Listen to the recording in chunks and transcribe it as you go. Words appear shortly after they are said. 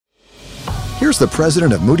Here's the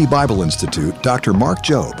president of Moody Bible Institute, Dr. Mark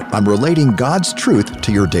Jobe, on relating God's truth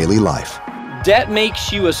to your daily life. Debt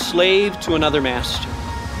makes you a slave to another master.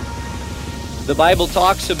 The Bible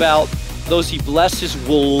talks about those he blesses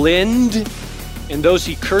will lend, and those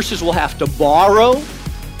he curses will have to borrow.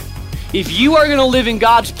 If you are going to live in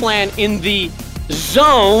God's plan in the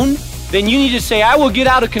zone, then you need to say, I will get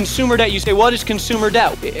out of consumer debt. You say, what is consumer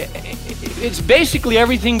debt? It's basically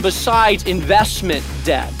everything besides investment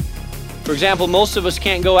debt. For example, most of us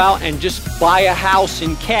can't go out and just buy a house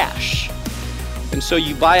in cash. And so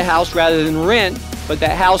you buy a house rather than rent, but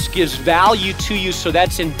that house gives value to you, so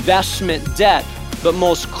that's investment debt. But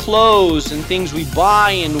most clothes and things we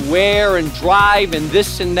buy and wear and drive and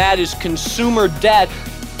this and that is consumer debt.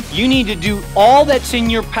 You need to do all that's in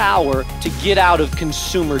your power to get out of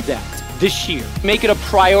consumer debt this year. Make it a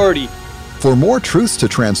priority. For more truths to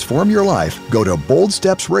transform your life, go to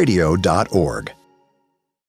boldstepsradio.org.